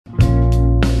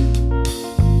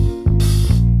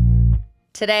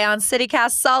Today on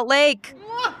CityCast Salt Lake.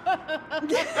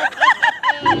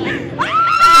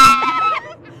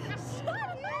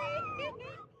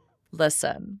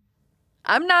 Listen,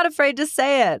 I'm not afraid to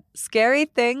say it. Scary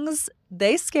things,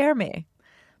 they scare me.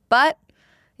 But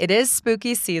it is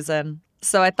spooky season,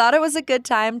 so I thought it was a good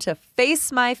time to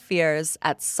face my fears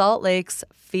at Salt Lake's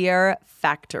Fear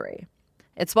Factory.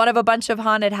 It's one of a bunch of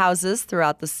haunted houses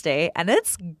throughout the state, and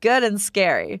it's good and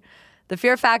scary. The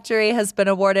Fear Factory has been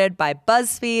awarded by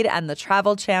BuzzFeed and the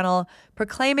Travel Channel,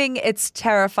 proclaiming its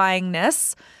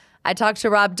terrifyingness. I talked to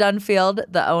Rob Dunfield,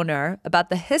 the owner, about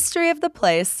the history of the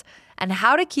place and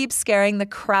how to keep scaring the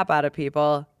crap out of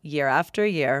people year after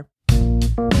year.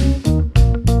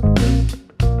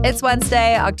 It's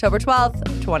Wednesday, October 12th,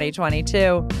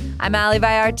 2022. I'm Ali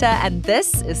Vallarta, and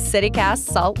this is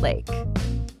CityCast Salt Lake.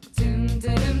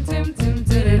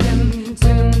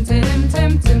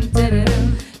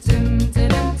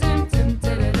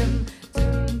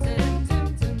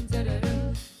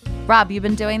 Rob, you've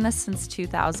been doing this since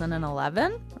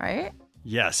 2011, right?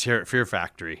 Yes, here at Fear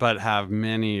Factory, but have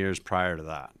many years prior to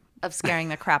that. Of scaring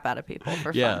the crap out of people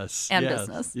for fun and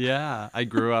business. Yeah, I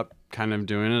grew up kind of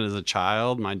doing it as a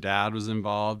child. My dad was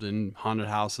involved in haunted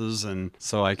houses, and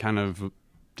so I kind of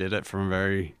did it from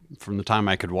the time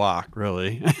I could walk,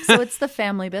 really. So it's the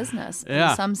family business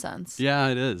in some sense. Yeah,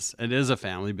 it is. It is a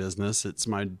family business. It's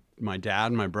my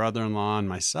dad, my brother-in-law, and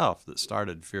myself that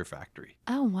started Fear Factory.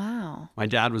 Oh, wow. My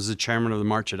dad was the chairman of the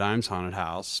March of Dimes Haunted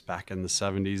House back in the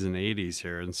 70s and 80s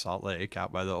here in Salt Lake,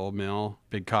 out by the old mill,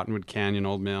 Big Cottonwood Canyon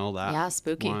old mill. That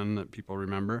spooky one that people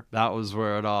remember. That was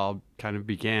where it all kind of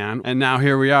began. And now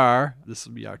here we are. This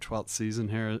will be our 12th season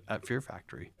here at Fear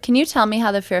Factory. Can you tell me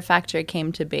how the Fear Factory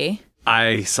came to be?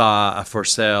 I saw a for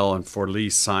sale and for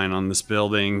lease sign on this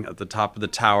building at the top of the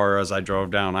tower as I drove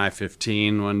down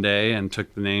I-15 one day and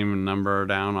took the name and number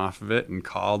down off of it and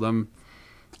called them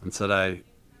and said,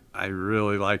 I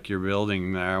really like your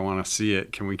building there. I want to see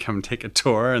it. Can we come take a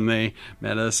tour? And they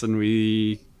met us and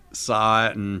we saw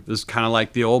it, and it was kind of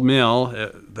like the old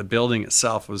mill. The building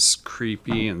itself was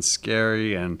creepy and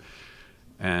scary,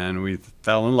 and we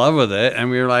fell in love with it,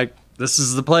 and we were like, this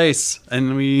is the place.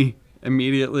 And we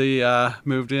immediately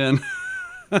moved in.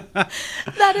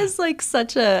 That is like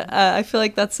such a, I feel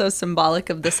like that's so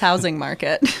symbolic of this housing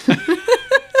market.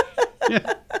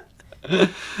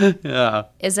 Yeah.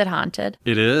 Is it haunted?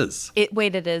 It is. It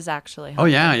is actually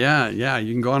haunted. Oh, yeah.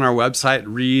 You can go on our website,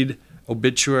 read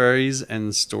obituaries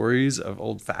and stories of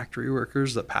old factory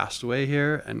workers that passed away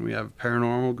here. And we have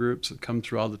paranormal groups that come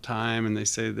through all the time, and they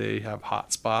say they have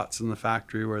hot spots in the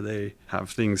factory where they have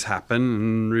things happen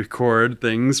and record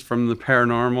things from the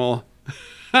paranormal.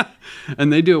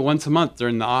 And they do it once a month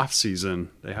during the off season.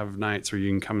 They have nights where you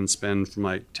can come and spend from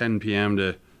like 10 p.m.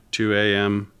 to 2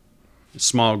 a.m.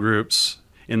 small groups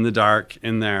in the dark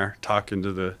in there talking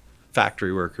to the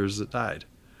factory workers that died.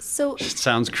 So it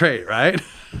sounds great, right?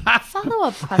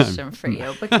 Follow-up question for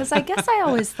you, because I guess I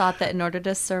always thought that in order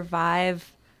to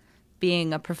survive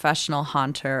being a professional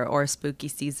haunter or spooky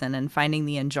season and finding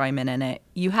the enjoyment in it,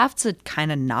 you have to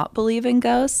kind of not believe in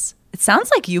ghosts. It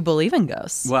sounds like you believe in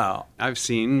ghosts. Well, I've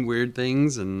seen weird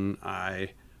things, and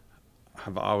I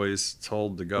have always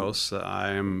told the ghosts that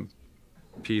I am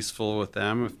peaceful with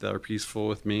them if they're peaceful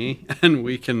with me, and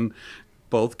we can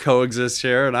both coexist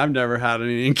here. And I've never had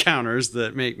any encounters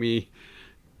that make me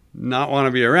not want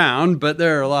to be around, but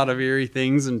there are a lot of eerie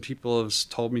things, and people have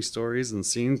told me stories and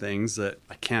seen things that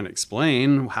I can't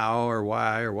explain how or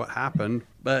why or what happened,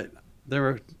 but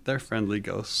they're friendly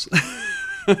ghosts.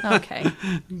 Okay.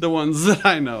 The ones that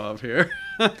I know of here.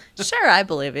 Sure, I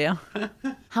believe you.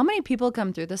 How many people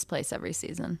come through this place every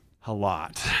season? A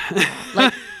lot.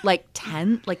 like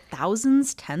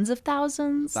thousands, tens of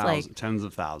thousands? Tens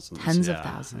of thousands. Tens of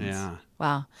thousands. Yeah.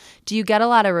 Wow. Do you get a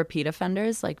lot of repeat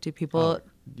offenders? Like, do people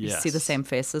yes. see the same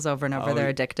faces over and over? They're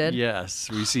addicted? Yes.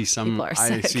 We see some.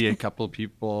 I see a couple of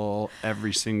people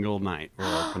every single night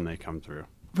we're open, they come through.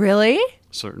 Really?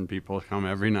 Certain people come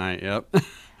every night, yep.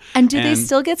 And do they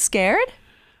still get scared?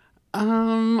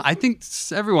 I think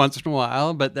every once in a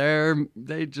while, but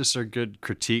they just are good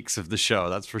critiques of the show.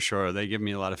 That's for sure. They give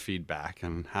me a lot of feedback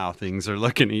on how things are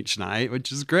looking each night,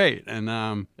 which is great.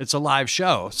 And it's a live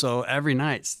show, so every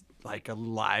night's like a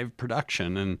live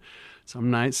production. And some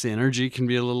nights the energy can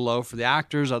be a little low for the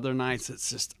actors. Other nights it's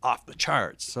just off the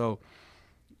charts. So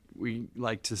we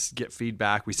like to get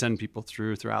feedback. We send people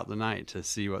throughout the night to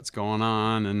see what's going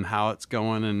on and how it's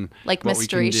going, and like what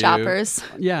mystery we can do. shoppers.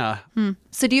 Yeah.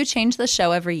 So do you change the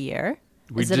show every year?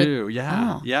 We do.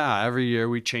 Yeah. Every year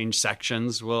we change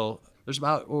sections. There's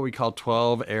about what we call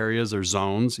 12 areas or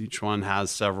zones. Each one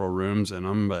has several rooms in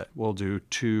them, but we'll do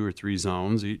 2 or 3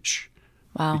 zones each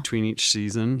Wow. between each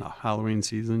season, Halloween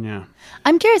season, yeah.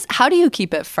 I'm curious, how do you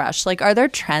keep it fresh? Like, are there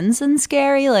trends in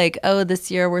scary? Like, oh, this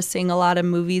year we're seeing a lot of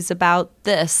movies about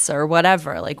this or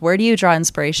whatever. Like, where do you draw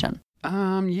inspiration?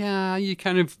 Yeah, you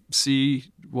kind of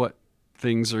see what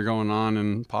things are going on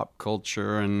in pop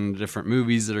culture and different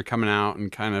movies that are coming out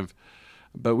and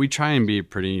but we try and be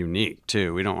pretty unique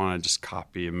too. We don't want to just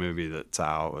copy a movie that's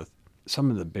out. With some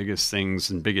of the biggest things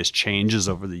and biggest changes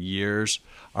over the years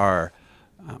are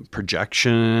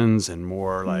projections and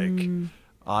more like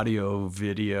audio,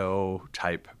 video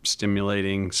type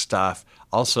stimulating stuff.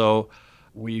 Also,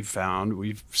 we've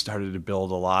started to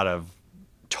build a lot of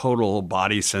total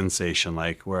body sensation,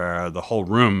 like where the whole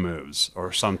room moves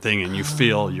or something and you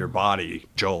feel your body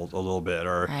jolt a little bit.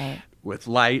 Or with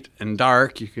light and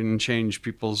dark, you can change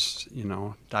people's,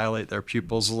 dilate their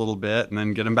pupils a little bit and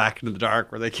then get them back into the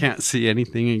dark where they can't see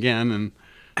anything again.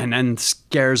 And then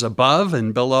scares above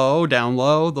and below, down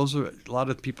low, those are, a lot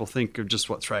of people think of just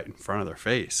what's right in front of their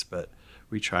face, but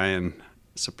we try and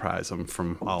surprise them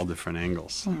from all different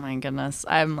angles. Oh my goodness.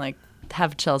 I'm like,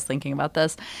 have chills thinking about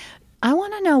this. I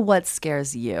want to know what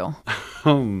scares you.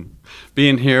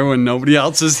 Being here when nobody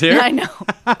else is here. I know.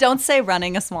 Don't say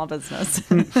running a small business.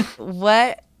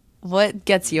 What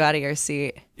gets you out of your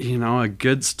seat? A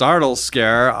good startle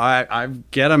scare. I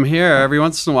get them here every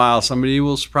once in a while. Somebody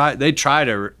will surprise. They try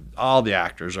to. All the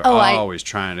actors are always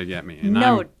trying to get me. And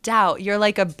no doubt. You're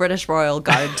like a British royal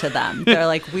guard to them. They're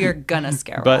like, we're going to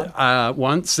scare Rob. But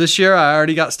once this year, I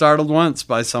already got startled once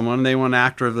by someone. They won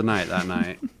Actor of the Night that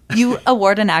night. You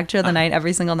award an Actor of the Night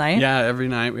every single night? Yeah, every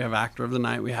night we have Actor of the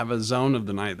Night. We have a Zone of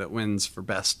the Night that wins for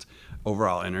best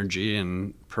overall energy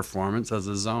and performance as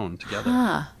a zone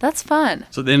together. That's fun.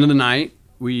 So at the end of the night,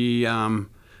 we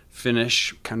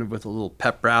finish kind of with a little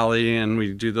pep rally, and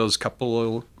we do those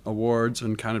couple of awards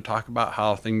and kind of talk about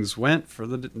how things went for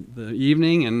the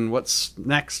evening and what's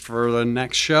next for the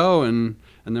next show, and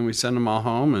then we send them all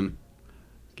home and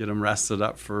get them rested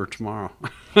up for tomorrow.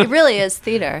 It really is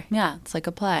theater. Yeah, it's like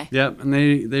a play. Yep, and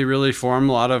they really form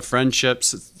a lot of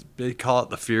friendships. They call it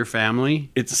the Fear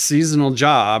family. It's a seasonal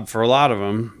job for a lot of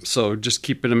them, so just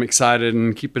keeping them excited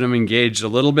and keeping them engaged a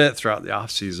little bit throughout the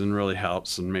off season really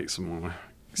helps and makes them want to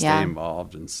stay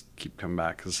involved and keep coming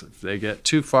back. Because if they get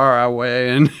too far away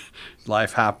and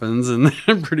life happens, and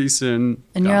then pretty soon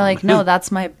and you're like, no,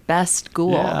 that's my best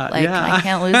ghoul. I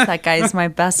can't lose that guy. He's my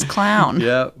best clown.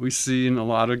 Yeah, we've seen a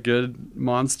lot of good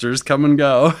monsters come and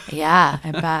go. Yeah,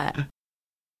 I bet.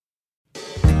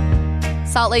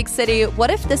 Salt Lake City, what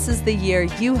if this is the year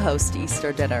you host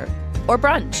Easter dinner or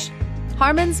brunch?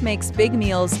 Harmon's makes big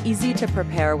meals easy to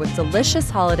prepare with delicious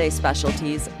holiday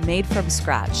specialties made from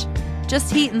scratch.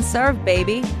 Just heat and serve,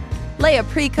 baby. Lay a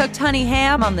pre-cooked honey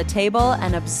ham on the table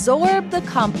and absorb the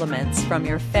compliments from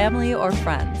your family or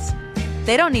friends.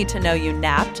 They don't need to know you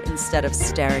napped instead of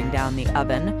staring down the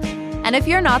oven. And if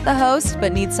you're not the host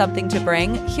but need something to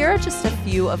bring, here are just a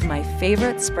few of my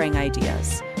favorite spring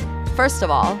ideas. First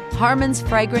of all, Harmon's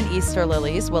fragrant Easter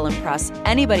lilies will impress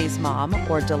anybody's mom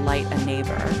or delight a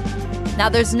neighbor. Now,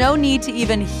 there's no need to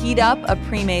even heat up a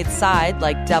pre-made side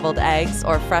like deviled eggs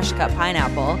or fresh-cut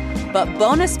pineapple, but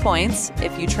bonus points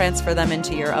if you transfer them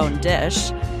into your own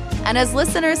dish. And as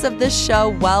listeners of this show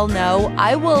well know,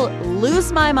 I will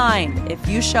lose my mind if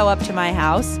you show up to my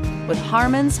house with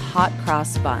Harmon's hot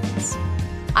cross buns.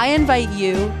 I invite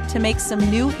you to make some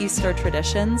new Easter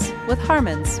traditions with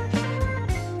Harmon's.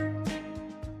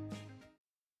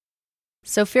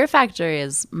 So Fear Factory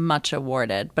is much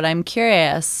awarded, but I'm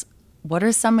curious, what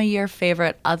are some of your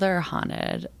favorite other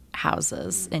haunted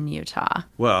houses in Utah?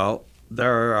 Well,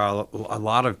 there are a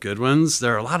lot of good ones.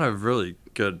 There are a lot of really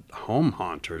good home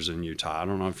haunters in Utah. I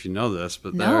don't know if you know this,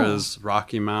 but there is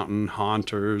Rocky Mountain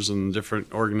Haunters and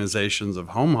different organizations of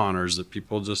home haunters that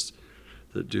people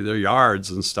that do their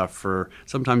yards and stuff for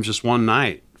sometimes just one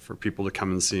night for people to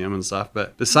come and see them and stuff.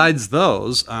 But besides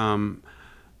those,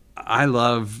 I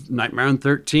love Nightmare on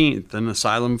 13th and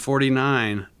Asylum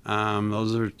 49.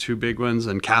 Those are two big ones.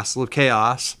 And Castle of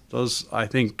Chaos. Those, I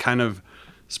think, kind of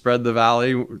spread the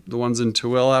valley. The one's in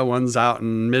Tooele, one's out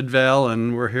in Midvale,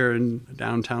 and we're here in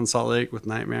downtown Salt Lake with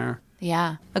Nightmare.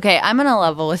 Yeah. Okay, I'm going to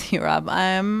level with you, Rob.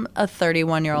 I'm a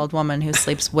 31-year-old woman who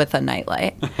sleeps with a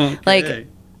nightlight. Okay. Like,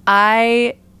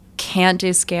 I can't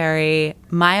do scary.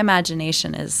 My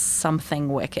imagination is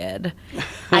something wicked.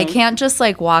 I can't just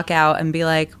walk out and be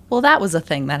like, well, that was a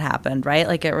thing that happened, right?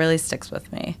 Like, it really sticks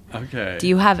with me. Okay. Do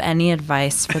you have any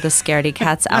advice for the scaredy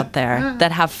cats out there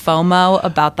that have FOMO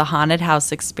about the haunted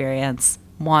house experience,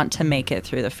 want to make it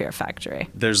through the Fear Factory?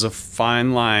 There's a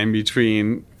fine line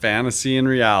between fantasy and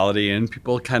reality, and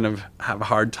people kind of have a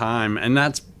hard time. And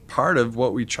that's part of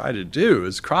what we try to do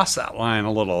is cross that line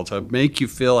a little to make you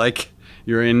feel like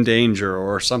you're in danger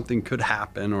or something could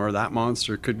happen or that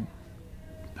monster could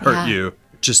hurt you.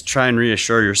 Just try and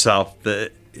reassure yourself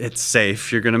that it's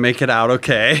safe. You're going to make it out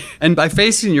okay. And by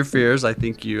facing your fears, I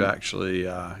think you actually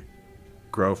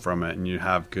grow from it and you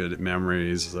have good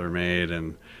memories that are made.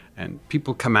 And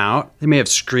people come out. They may have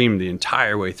screamed the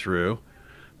entire way through,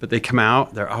 but they come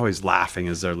out. They're always laughing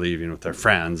as they're leaving with their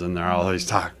friends. And they're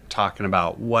always talking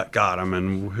about what got them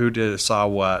and who saw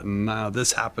what. And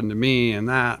this happened to me and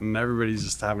that. And everybody's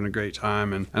just having a great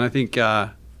time. And I think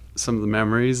some of the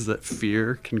memories that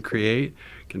fear can create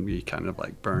can be kind of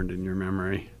like burned in your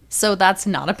memory. So that's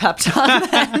not a pep talk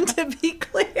then, to be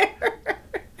clear.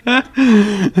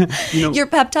 Your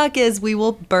pep talk is we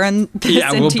will burn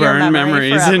this into your memory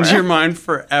memories forever. into your mind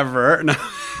forever.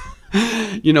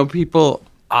 No. People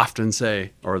often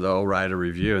say, or they'll write a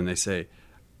review and they say,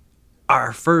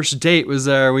 our first date was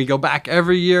there. We go back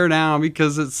every year now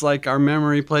because it's like our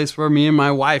memory place where me and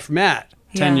my wife met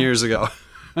 10 years ago.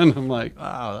 And I'm like,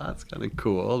 wow, that's kind of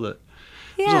cool.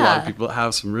 There's a lot of people that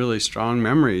have some really strong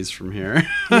memories from here.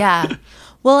 Yeah.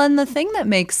 Well, and the thing that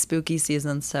makes spooky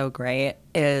season so great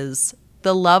is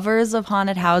the lovers of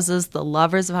haunted houses, the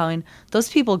lovers of Halloween, those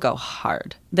people go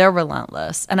hard. They're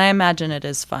relentless. And I imagine it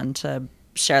is fun to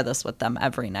share this with them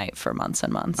every night for months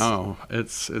and months. Oh,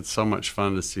 it's so much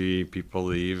fun to see people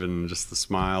leave and just the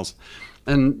smiles.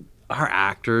 And our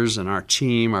actors and our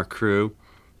team, our crew,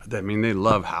 I mean, they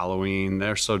love Halloween.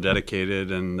 They're so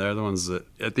dedicated, and they're the ones that,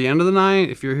 at the end of the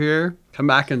night, if you're here, come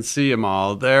back and see them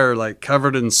all. They're like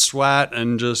covered in sweat,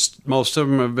 and just most of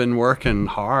them have been working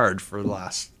hard for the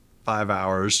last 5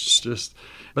 hours.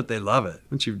 But they love it.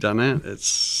 Once you've done it, it's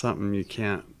something you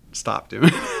can't stop doing.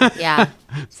 Yeah.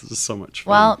 It's just so much fun.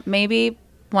 Well, maybe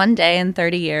one day in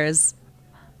 30 years,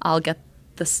 I'll get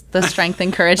the strength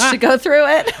and courage to go through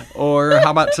it. Or how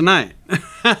about tonight?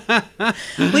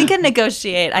 We can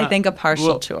negotiate, I think, a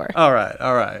partial tour. All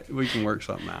right. We can work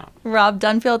something out. Rob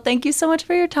Dunfield, thank you so much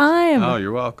for your time. Oh,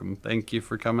 you're welcome. Thank you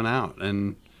for coming out.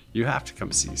 And you have to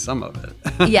come see some of it.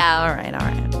 Yeah, all right. Oh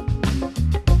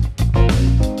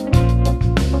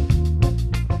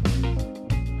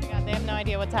my God, they have no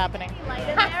idea what's happening. Light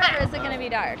in there, or is it going to be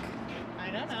dark?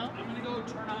 I don't know. I'm gonna go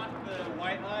turn off the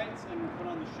white lights and put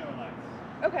on the show lights.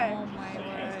 Okay. Oh my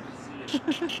word. You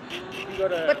go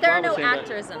to But there are no Robert's Inn,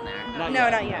 actors in there. Not No, yet.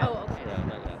 not yet. Oh, okay. Yeah,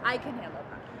 not yet. I can handle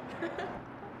that.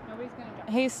 Nobody's gonna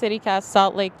go. Hey, CityCast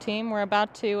Salt Lake team, we're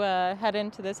about to head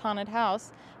into this haunted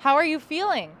house. How are you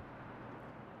feeling?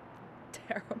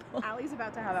 Terrible. Allie's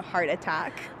about to have a heart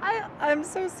attack. I'm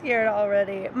so scared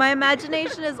already. My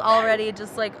imagination is already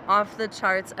just like off the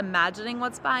charts, imagining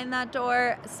what's behind that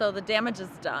door. So the damage is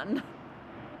done.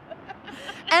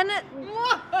 And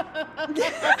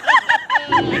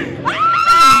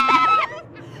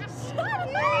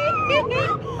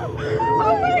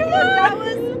Oh my God, that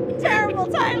was terrible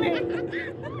timing.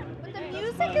 But the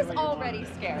music is already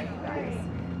scary, you guys.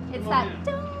 It's that.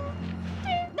 No,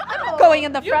 I'm not going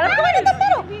in the front. I'm going in the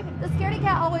middle. The scaredy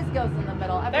cat always goes in the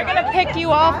middle. They're gonna pick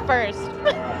you off first.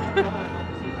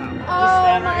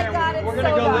 Oh my God, it's We're gonna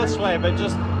so go dark. this way, but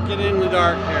just get in the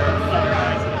dark here.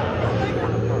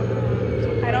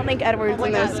 I don't think Edward's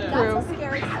in this crew. That's a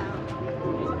scary sound.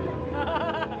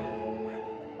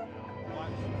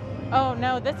 Oh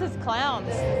no, this is clowns.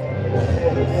 Wait,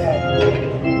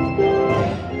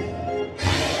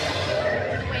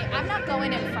 I'm not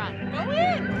going in front. Go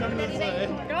in.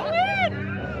 Go in.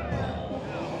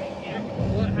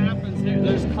 What happens here?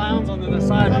 There's clowns on the other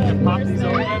side. We can pop these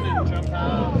open and jump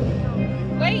out.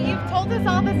 Wait, you've told us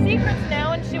all the secrets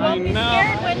now, and she won't be know.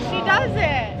 scared when she does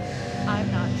it.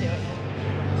 I'm not doing it.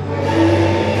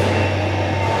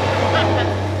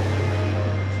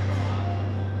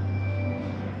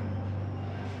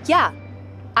 yeah,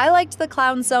 I liked the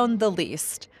Clown Zone the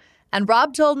least. And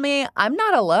Rob told me I'm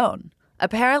not alone.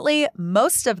 Apparently,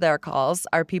 most of their calls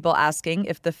are people asking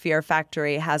if the Fear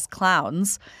Factory has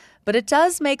clowns. But it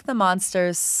does make the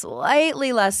monsters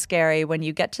slightly less scary when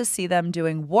you get to see them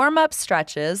doing warm-up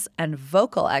stretches and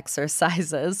vocal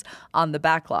exercises on the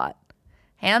backlot.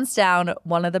 Hands down,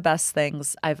 one of the best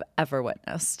things I've ever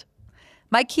witnessed.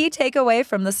 My key takeaway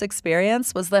from this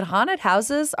experience was that haunted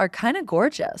houses are kind of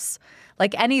gorgeous,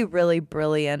 like any really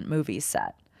brilliant movie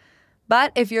set.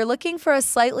 But if you're looking for a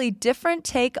slightly different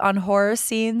take on horror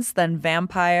scenes than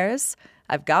vampires,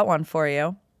 I've got one for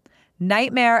you.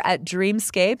 Nightmare at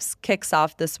Dreamscapes kicks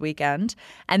off this weekend,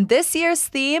 and this year's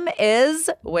theme is,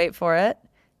 wait for it,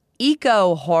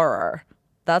 eco-horror.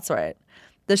 That's right.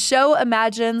 The show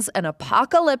imagines an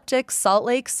apocalyptic Salt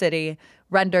Lake City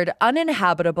rendered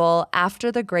uninhabitable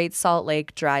after the Great Salt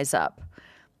Lake dries up.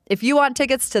 If you want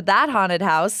tickets to that haunted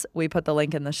house, we put the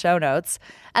link in the show notes.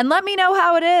 And let me know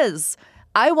how it is.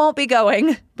 I won't be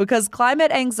going because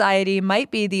climate anxiety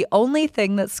might be the only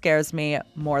thing that scares me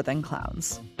more than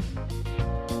clowns.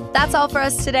 That's all for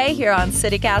us today here on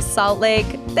CityCast Salt Lake.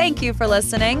 Thank you for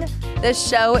listening. This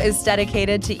show is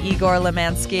dedicated to Igor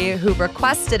Lemansky, who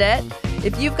requested it.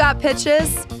 If you've got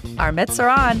pitches, our mitts are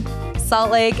on.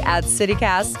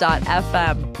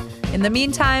 saltlake@citycast.fm. In the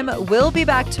meantime, we'll be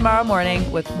back tomorrow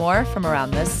morning with more from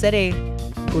around this city.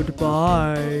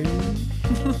 Goodbye.